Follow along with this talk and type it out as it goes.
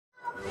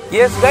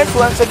Yes guys,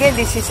 once again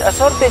this is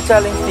Assorted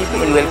Challenge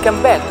TV and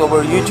welcome back to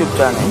our YouTube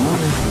channel.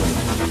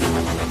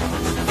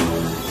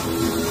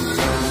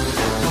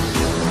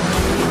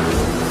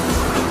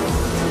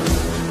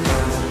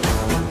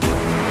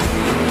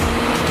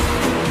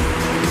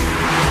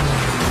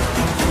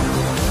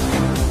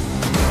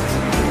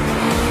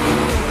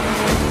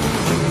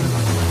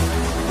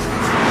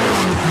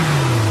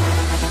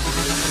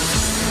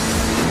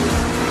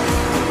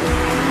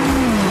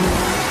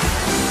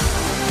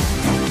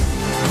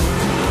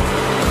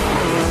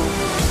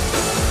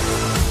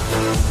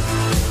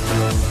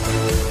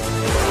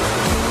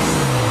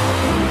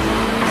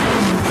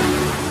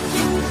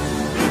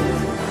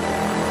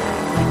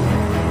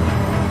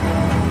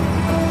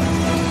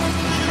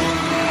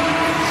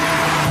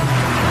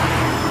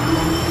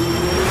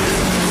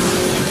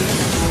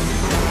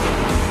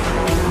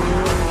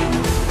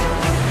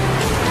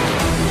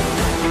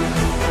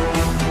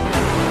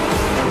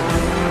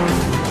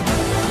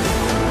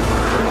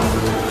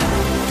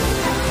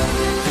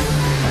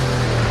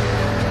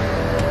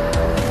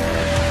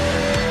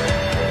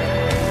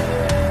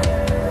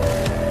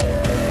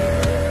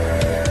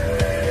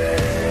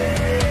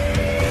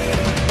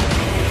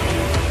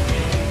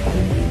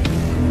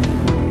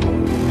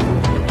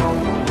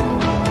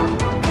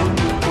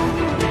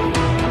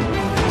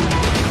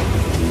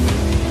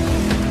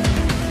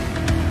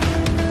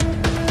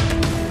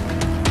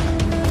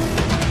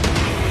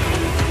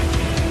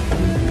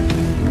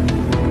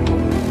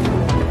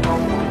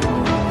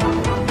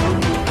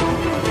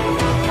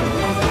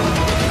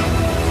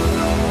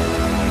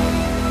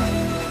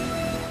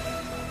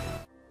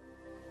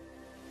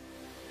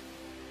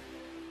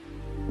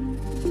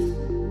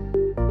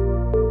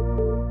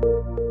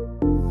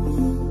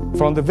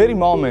 From the very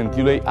moment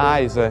you lay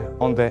eyes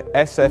on the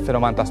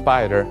SF90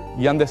 Spider,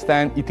 you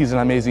understand it is an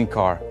amazing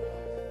car.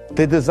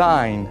 The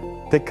design,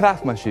 the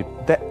craftsmanship,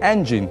 the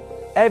engine,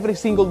 every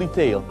single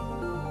detail.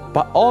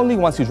 But only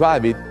once you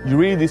drive it, you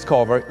really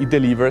discover it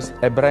delivers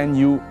a brand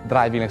new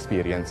driving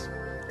experience.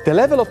 The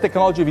level of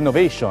technology of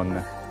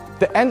innovation,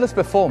 the endless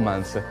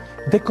performance,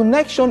 the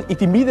connection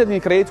it immediately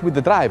creates with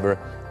the driver,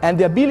 and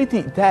the ability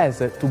it has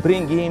to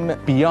bring him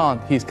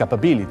beyond his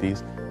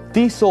capabilities,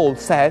 this all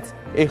sets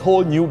a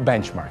whole new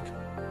benchmark.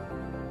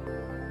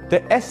 The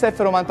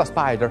SF90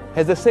 Spider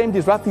has the same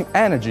disruptive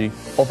energy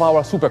of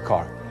our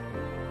supercar.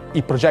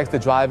 It projects the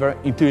driver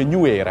into a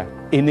new era,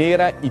 an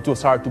era it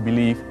was hard to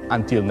believe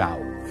until now.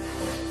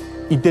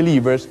 It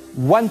delivers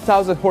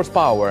 1,000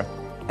 horsepower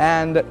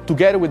and,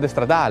 together with the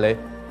Stradale,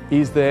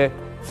 is the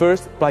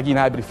first plug-in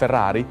hybrid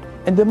Ferrari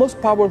and the most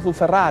powerful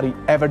Ferrari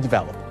ever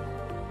developed.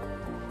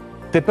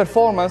 The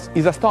performance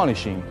is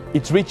astonishing.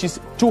 It reaches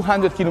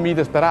 200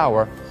 km per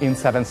hour in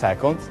 7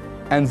 seconds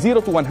and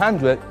 0 to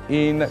 100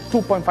 in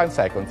 2.5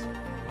 seconds.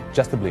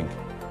 Just a blink.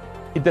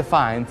 It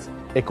defines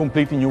a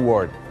completely new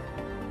world.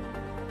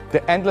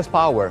 The endless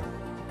power,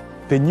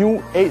 the new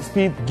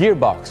 8-speed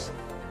gearbox,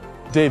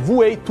 the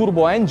V8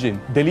 turbo engine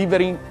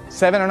delivering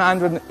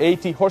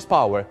 780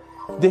 horsepower,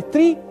 the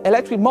 3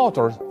 electric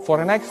motors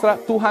for an extra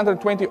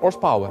 220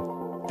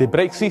 horsepower. The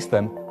brake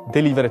system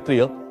delivers a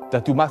thrill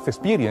that you must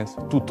experience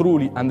to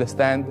truly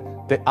understand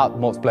the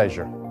utmost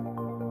pleasure.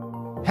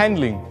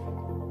 Handling,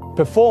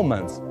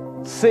 performance,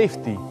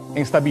 safety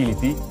and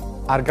stability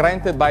are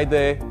granted by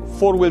the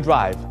 4-wheel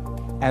drive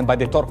and by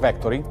the torque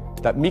vectoring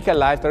that Michael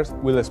Leiters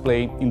will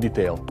explain in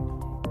detail.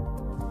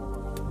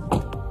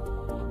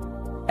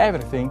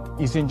 Everything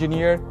is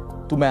engineered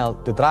to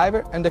meld the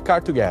driver and the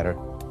car together.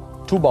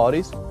 2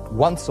 bodies,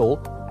 1 soul,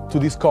 to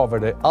discover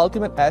the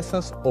ultimate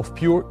essence of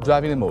pure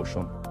driving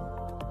emotion.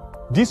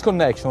 This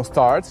connection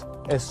starts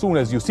as soon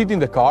as you sit in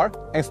the car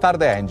and start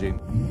the engine.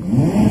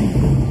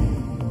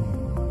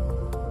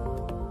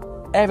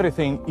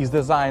 Everything is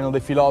designed on the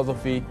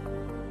philosophy,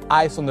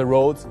 eyes on the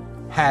roads,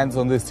 hands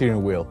on the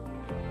steering wheel.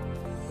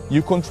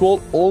 You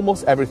control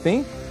almost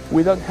everything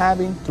without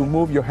having to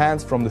move your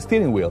hands from the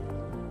steering wheel,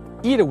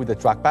 either with the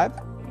trackpad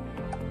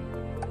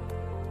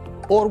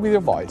or with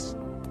your voice.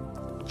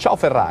 Ciao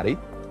Ferrari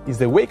is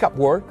the wake-up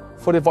word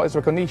for the voice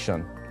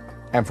recognition,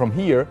 and from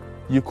here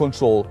you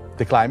control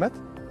the climate,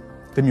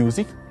 the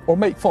music, or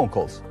make phone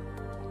calls.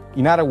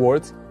 In other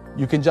words,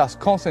 you can just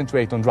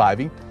concentrate on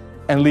driving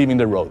and leaving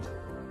the road.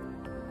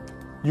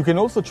 You can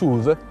also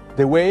choose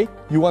the way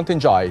you want to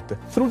enjoy it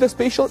through the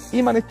spatial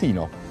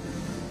e-manettino.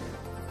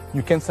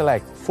 You can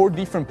select 4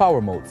 different power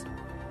modes.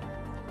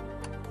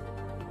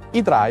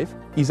 E-Drive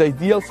is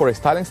ideal for a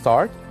styling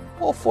start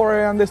or for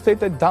an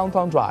understated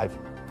downtown drive.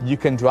 You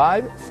can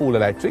drive full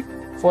electric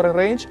for a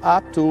range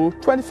up to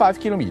 25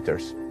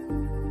 kilometers.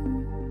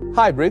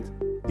 Hybrid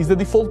is the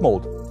default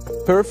mode,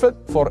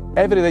 perfect for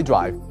everyday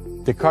drive.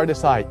 The car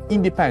decides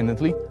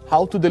independently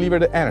how to deliver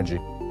the energy,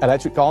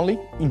 electric only,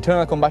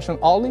 internal combustion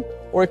only,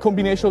 or a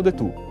combination of the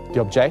two.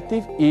 The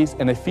objective is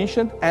an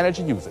efficient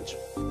energy usage.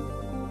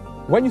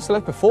 When you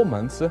select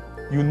performance,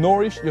 you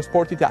nourish your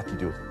sporty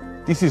attitude.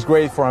 This is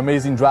great for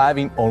amazing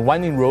driving on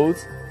winding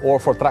roads or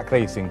for track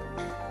racing.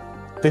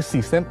 The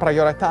system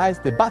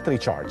prioritizes the battery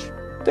charge.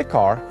 The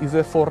car is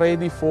therefore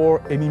ready for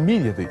an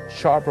immediately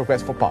sharp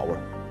request for power.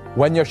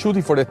 When you're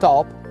shooting for the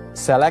top,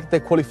 select the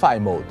qualify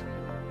mode.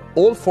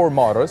 All 4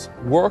 motors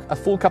work at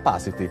full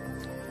capacity.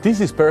 This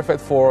is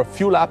perfect for a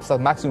few laps at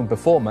maximum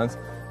performance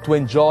to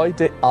enjoy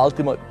the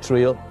ultimate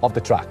thrill of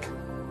the track.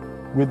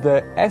 With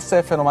the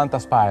SF90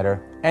 Spider,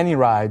 any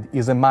ride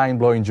is a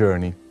mind-blowing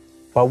journey.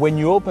 But when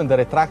you open the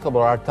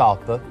retractable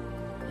hardtop,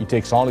 it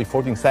takes only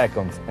 14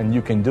 seconds and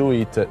you can do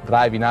it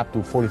driving up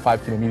to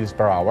 45 km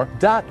per hour.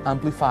 That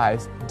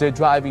amplifies the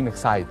driving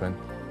excitement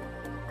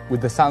with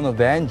the sound of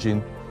the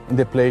engine and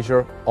the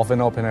pleasure of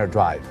an open-air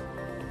drive.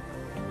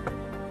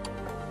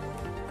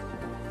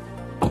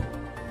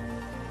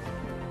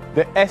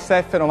 The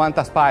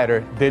SF90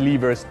 Spider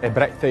delivers a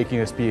breathtaking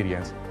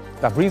experience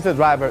that brings the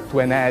driver to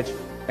an edge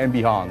and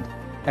beyond,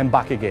 and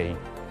back again.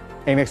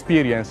 An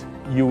experience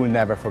you will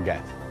never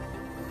forget.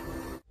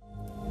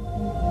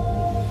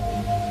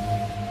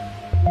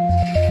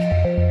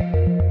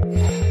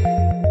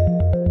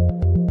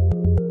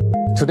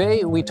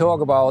 Today we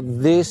talk about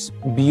this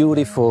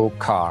beautiful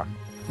car,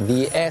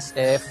 the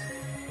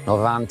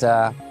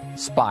SF90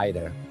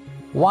 Spider.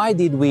 Why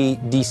did we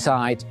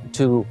decide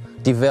to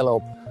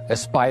develop a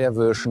Spider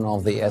version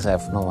of the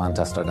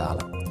SF90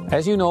 Stradale?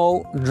 As you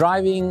know,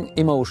 driving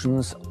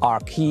emotions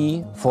are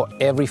key for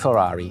every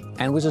Ferrari,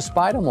 and with a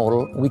Spider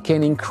model we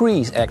can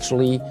increase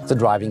actually the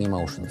driving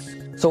emotions.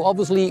 So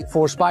obviously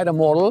for Spider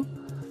model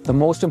the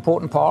most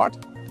important part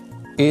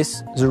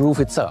is the roof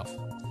itself.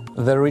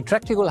 The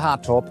retractable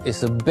hardtop is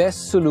the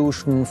best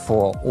solution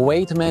for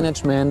weight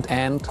management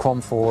and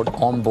comfort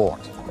on board.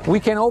 We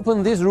can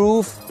open this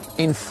roof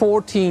in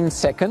 14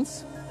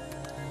 seconds,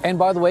 and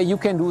by the way you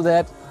can do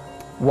that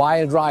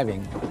while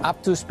driving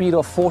up to a speed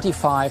of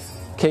 45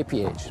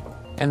 kph.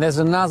 And there's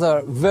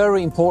another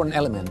very important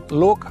element.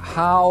 Look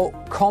how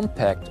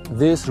compact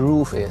this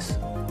roof is.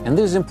 And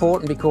this is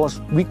important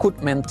because we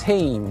could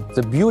maintain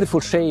the beautiful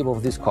shape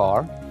of this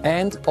car,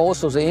 and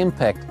also the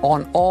impact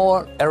on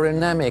all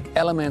aerodynamic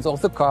elements of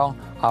the car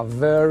are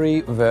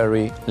very,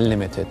 very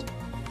limited.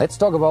 Let's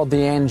talk about the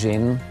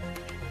engine.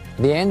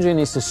 The engine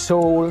is the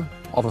soul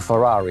of a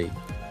Ferrari.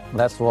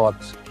 That's what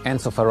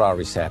Enzo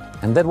Ferrari said.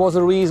 And that was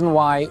the reason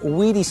why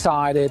we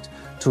decided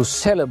to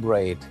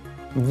celebrate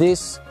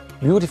this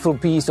beautiful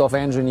piece of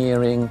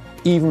engineering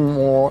even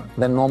more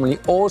than normally,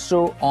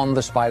 also on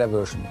the Spider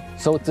version.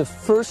 So it's the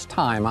first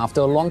time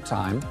after a long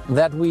time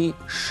that we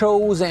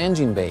show the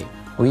engine bay.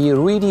 We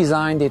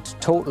redesigned it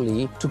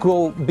totally to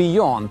go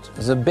beyond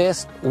the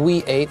best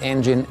V8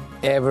 engine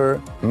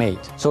ever made.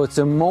 So it's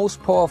the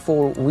most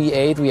powerful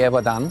V8 we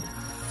ever done,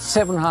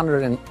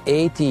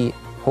 780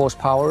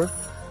 horsepower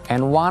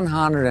and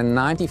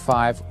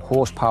 195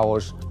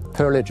 horsepower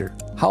per liter.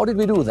 How did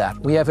we do that?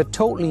 We have a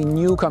totally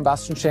new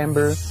combustion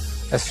chamber,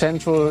 a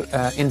central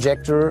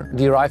injector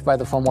derived by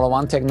the Formula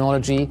One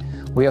technology.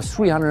 We have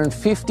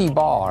 350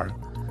 bar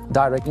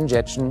direct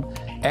injection,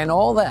 and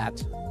all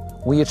that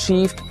we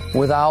achieved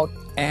without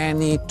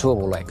any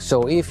turbo lag.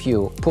 So if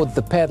you put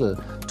the pedal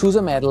to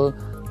the metal,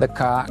 the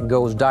car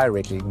goes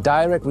directly.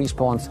 Direct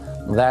response,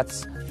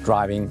 that's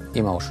driving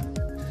emotion.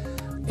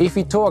 If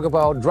we talk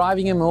about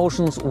driving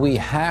emotions, we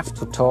have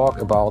to talk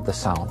about the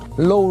sound.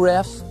 Low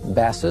revs,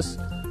 basses,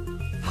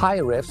 high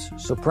revs,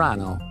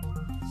 soprano,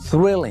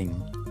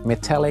 thrilling,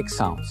 metallic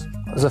sounds.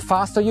 The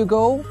faster you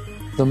go,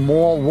 the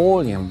more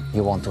volume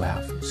you want to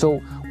have.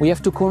 So we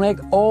have to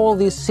connect all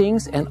these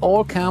things, and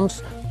all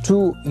comes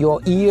to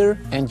your ear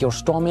and your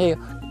stomach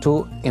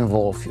to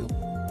involve you.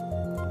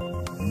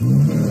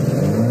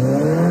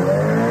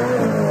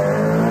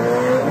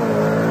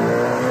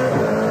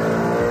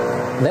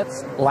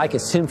 That's like a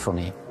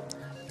symphony.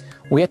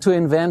 We had to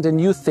invent a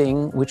new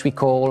thing which we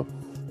call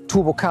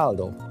turbo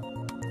caldo.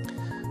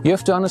 You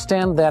have to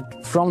understand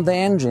that from the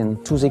engine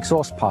to the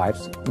exhaust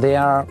pipes, there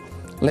are,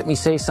 let me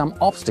say, some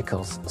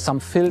obstacles, some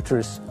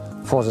filters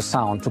for the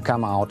sound to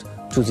come out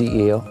to the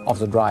ear of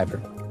the driver.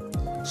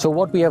 So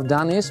what we have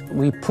done is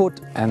we put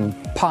a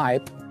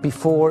pipe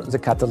before the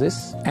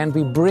catalyst and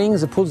we bring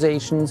the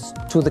pulsations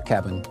to the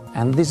cabin.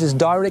 And this is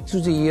direct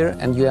to the ear,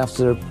 and you have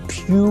the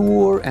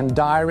pure and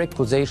direct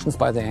pulsations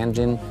by the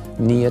engine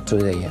near to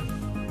the ear.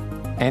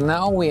 And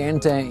now we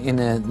enter in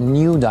a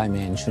new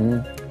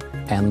dimension,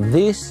 and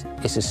this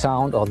is the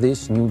sound of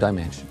this new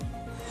dimension.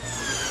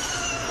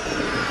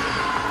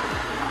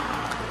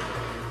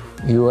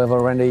 You have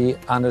already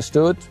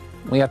understood,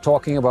 we are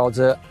talking about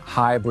the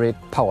hybrid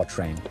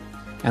powertrain.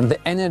 And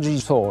the energy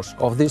source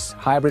of this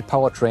hybrid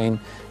powertrain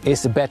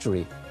is the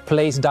battery,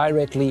 placed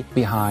directly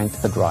behind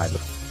the driver.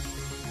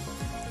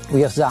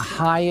 We have the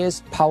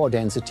highest power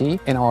density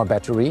in our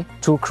battery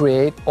to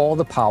create all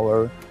the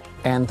power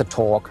and the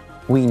torque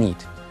we need.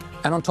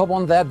 And on top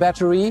of that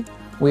battery,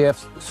 we have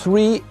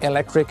 3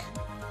 electric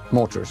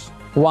motors.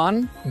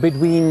 One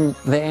between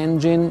the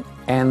engine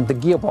and the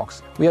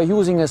gearbox. We are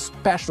using a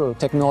special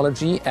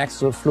technology,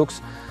 axial flux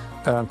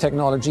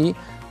technology,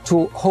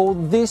 to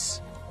hold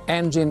this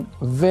engine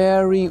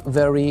very,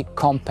 very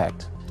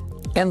compact.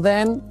 And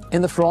then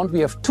in the front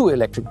we have 2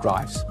 electric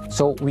drives,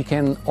 so we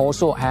can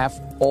also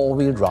have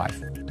all-wheel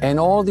drive. And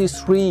all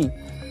these 3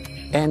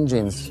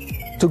 engines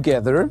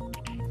together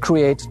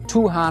create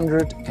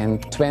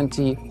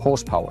 220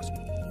 horsepower.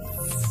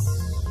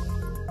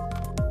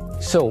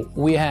 So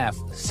we have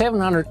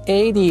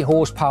 780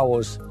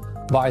 horsepower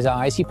by the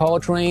IC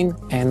powertrain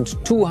and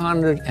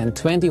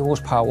 220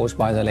 horsepower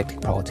by the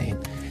electric powertrain.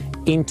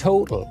 In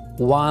total,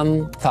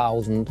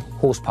 1,000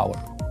 horsepower.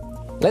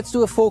 Let's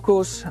do a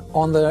focus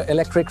on the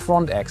electric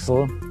front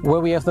axle, where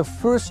we have the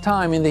first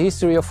time in the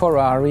history of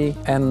Ferrari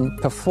an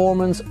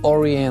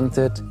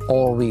performance-oriented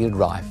all-wheel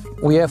drive.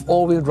 We have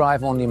all-wheel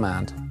drive on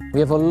demand. We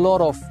have a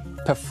lot of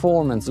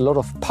performance, a lot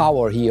of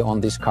power here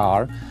on this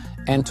car,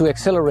 and to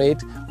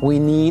accelerate, we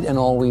need an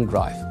all-wheel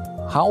drive.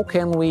 How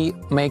can we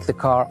make the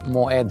car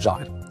more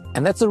agile?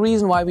 And that's the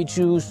reason why we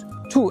choose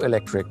two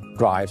electric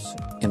drives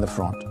in the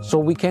front. So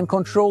we can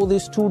control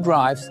these two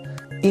drives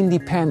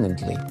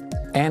independently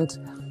and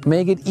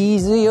make it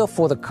easier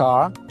for the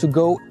car to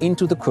go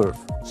into the curve.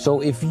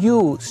 So if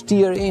you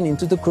steer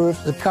into the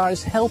curve, the car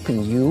is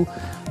helping you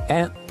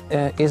and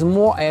is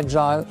more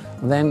agile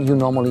than you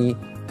normally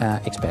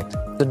expect.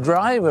 The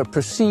driver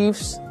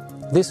perceives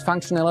this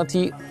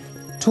functionality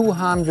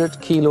 200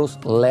 kilos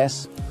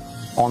less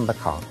on the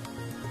car.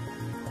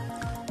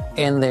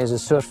 And there's a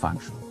third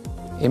function.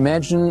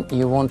 Imagine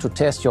you want to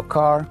test your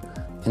car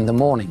in the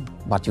morning,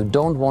 but you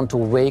don't want to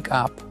wake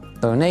up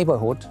the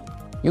neighborhood.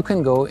 You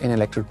can go in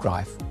electric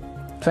drive,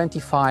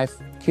 25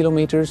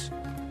 kilometers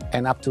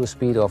and up to a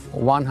speed of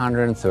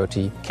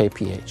 130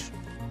 kph.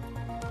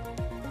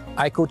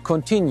 I could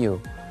continue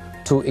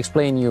to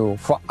explain you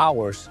for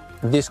hours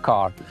this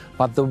car,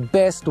 but the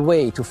best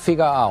way to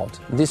figure out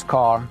this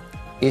car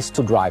is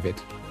to drive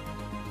it.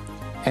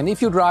 And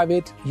if you drive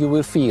it, you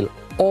will feel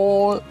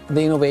all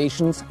the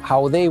innovations,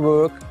 how they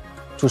work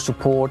to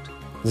support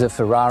the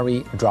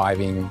Ferrari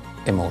driving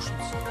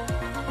emotions.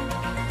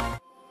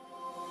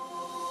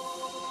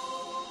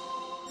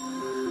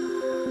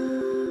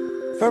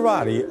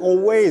 Ferrari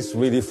always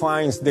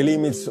redefines the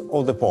limits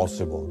of the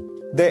possible.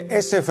 The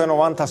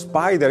SF90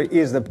 Spider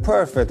is the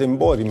perfect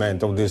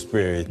embodiment of this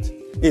spirit.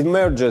 It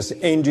merges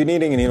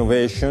engineering and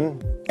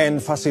innovation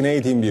and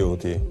fascinating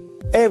beauty.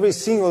 Every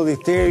single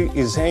detail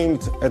is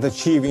aimed at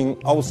achieving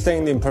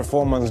outstanding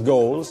performance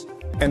goals,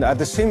 and at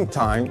the same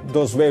time,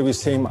 those very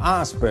same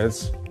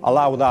aspects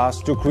allowed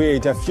us to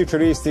create a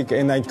futuristic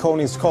and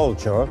iconic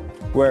sculpture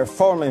where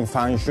form and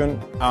function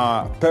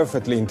are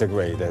perfectly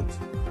integrated.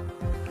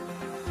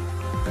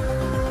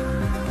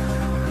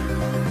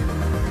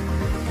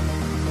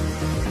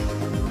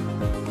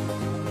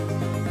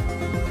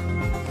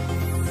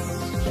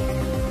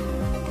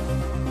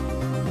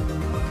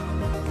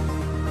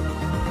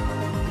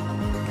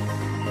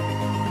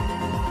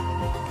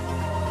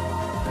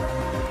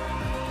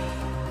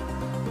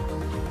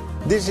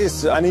 This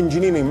is an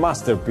engineering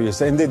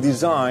masterpiece, and the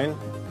design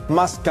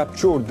must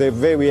capture the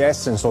very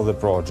essence of the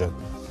project.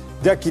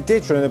 The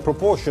architecture and the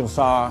proportions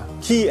are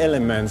key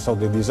elements of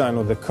the design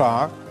of the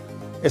car,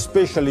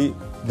 especially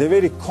the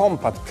very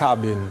compact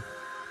cabin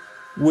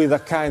with a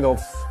kind of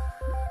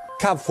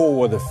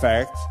cab-forward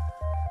effect,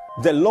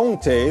 the long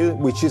tail,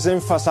 which is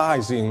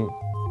emphasizing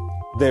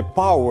the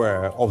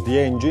power of the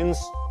engines,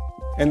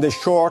 and the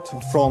short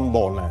front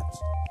bonnet.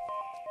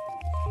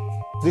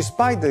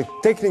 Despite the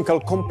technical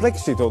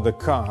complexity of the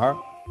car,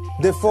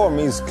 the form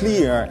is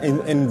clear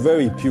and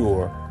very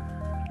pure,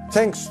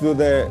 thanks to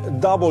the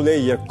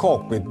double-layer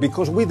cockpit,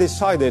 because we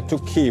decided to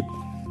keep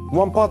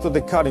one part of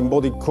the car in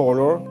body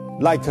color,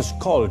 like a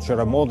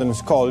sculpture, a modern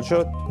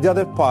sculpture. The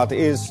other part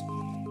is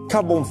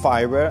carbon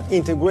fiber,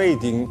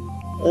 integrating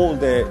all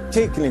the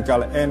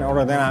technical and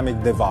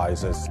aerodynamic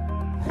devices.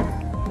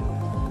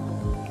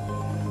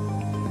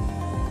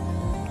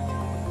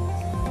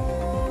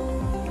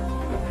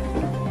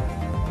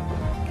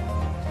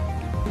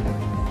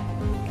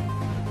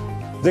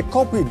 The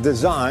cockpit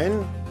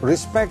design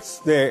respects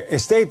the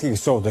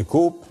aesthetics of the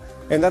coupe,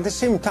 and at the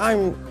same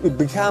time it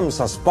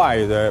becomes a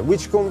spider,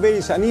 which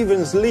conveys an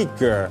even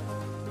sleeker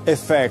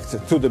effect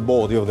to the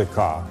body of the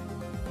car.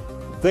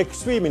 The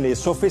extremely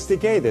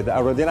sophisticated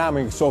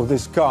aerodynamics of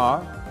this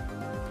car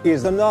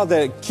is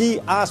another key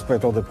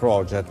aspect of the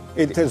project.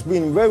 It has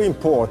been very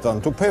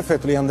important to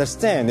perfectly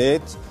understand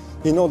it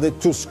in order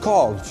to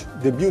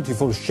sculpt the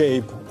beautiful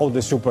shape of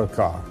the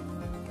supercar.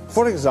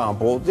 For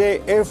example,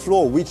 the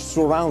airflow which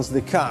surrounds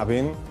the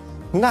cabin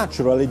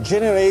naturally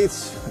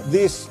generates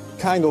this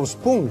kind of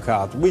spoon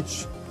cut,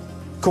 which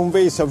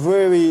conveys a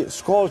very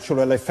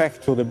sculptural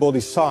effect to the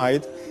body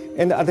side,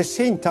 and at the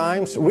same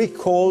time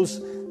recalls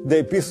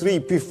the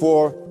P3,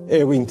 P4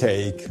 air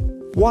intake.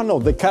 One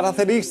of the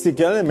characteristic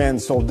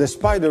elements of the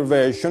Spider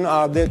version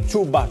are the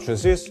two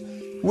buttresses,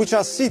 which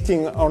are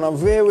sitting on a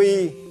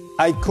very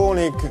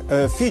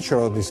iconic feature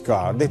of this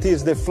car, that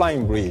is the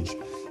flying bridge.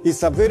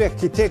 It's a very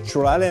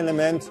architectural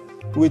element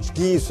which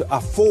gives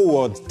a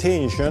forward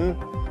tension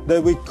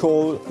that we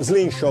call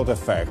slingshot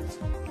effect.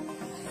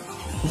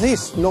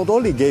 This not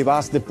only gave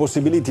us the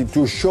possibility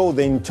to show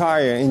the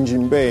entire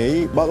engine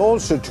bay, but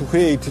also to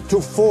create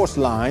two force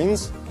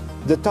lines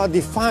that are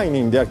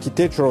defining the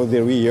architecture of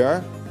the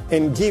rear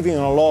and giving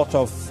a lot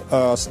of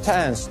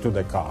stance to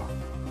the car.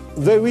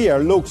 The rear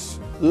looks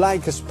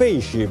like a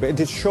spaceship, and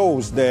it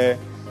shows the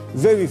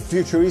very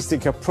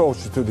futuristic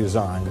approach to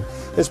design,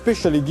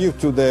 especially due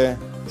to the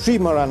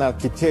trimaran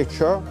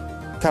architecture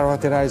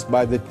characterized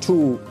by the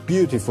two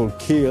beautiful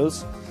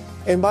keels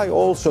and by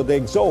also the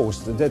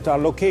exhausts that are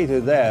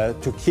located there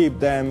to keep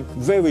them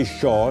very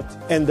short,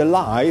 and the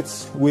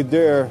lights with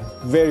their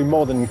very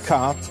modern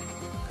cut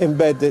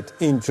embedded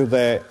into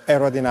the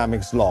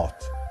aerodynamic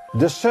slot.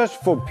 The search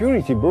for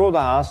purity brought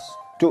us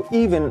to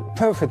even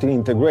perfectly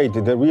integrate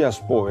the rear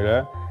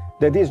spoiler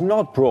that is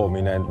not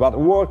prominent but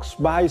works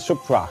by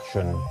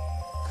subtraction.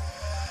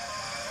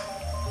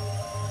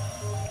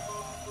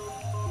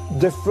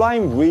 The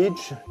flying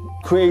bridge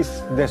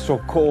creates the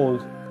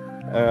so-called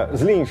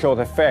slingshot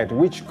effect,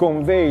 which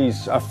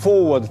conveys a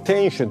forward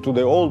tension to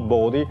the whole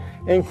body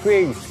and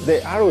creates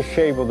the arrow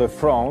shape of the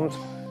front,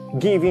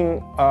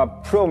 giving a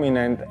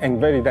prominent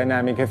and very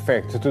dynamic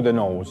effect to the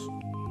nose.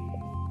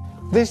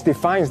 This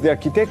defines the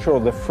architecture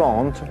of the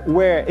front,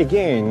 where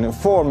again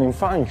form and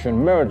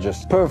function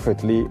merges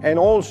perfectly, and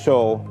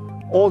also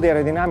all the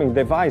aerodynamic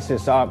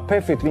devices are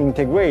perfectly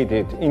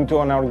integrated into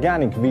an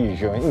organic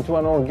vision, into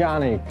an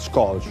organic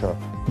sculpture.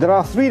 There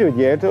are three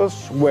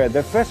radiators, where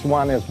the first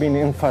one has been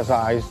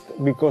emphasized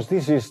because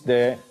this is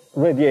the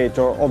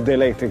radiator of the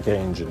electric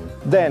engine.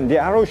 Then the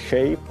arrow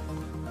shape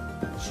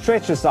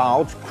stretches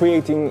out,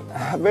 creating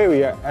a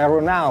very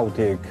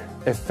aeronautic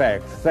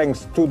effect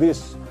thanks to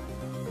these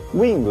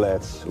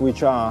winglets,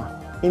 which are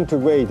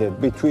integrated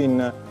between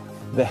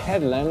the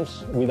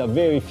headlamps with a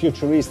very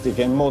futuristic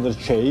and modern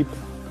shape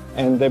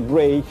and the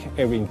brake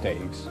air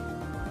intakes.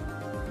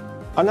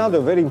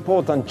 Another very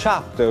important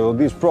chapter of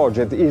this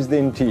project is the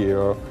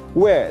interior,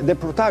 where the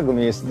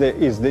protagonist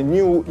is the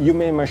new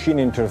human-machine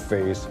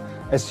interface,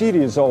 a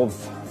series of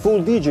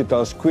full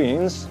digital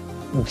screens,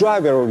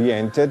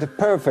 driver-oriented,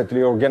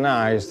 perfectly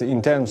organized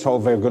in terms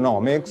of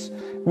ergonomics,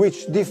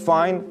 which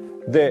define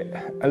the,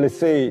 let's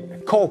say,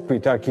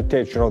 cockpit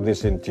architecture of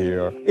this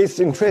interior. It's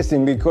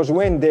interesting because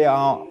when they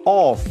are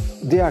off,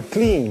 they are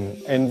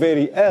clean and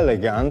very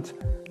elegant.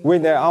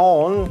 When they are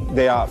on,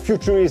 they are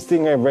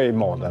futuristic and very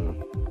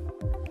modern.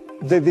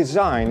 The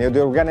design and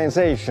the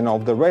organization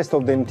of the rest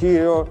of the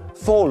interior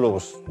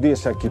follows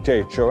this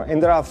architecture,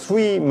 and there are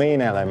three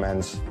main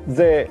elements: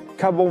 the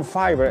carbon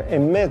fiber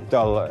and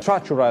metal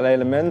structural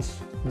elements,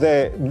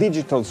 the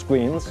digital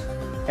screens,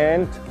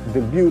 and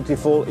the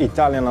beautiful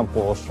Italian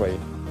upholstery.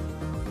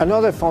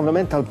 Another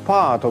fundamental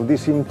part of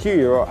this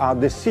interior are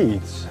the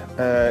seats.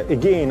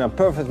 Again, a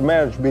perfect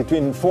merge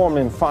between form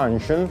and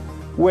function,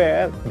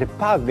 where the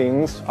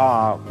paddings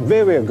are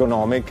very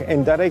ergonomic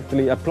and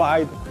directly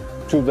applied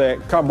to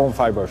the carbon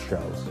fiber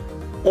shells.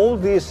 All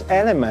these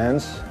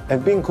elements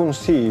have been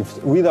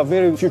conceived with a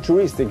very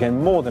futuristic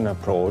and modern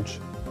approach,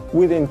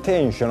 with the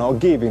intention of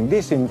giving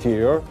this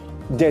interior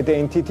the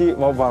identity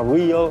of a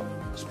real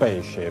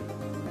spaceship.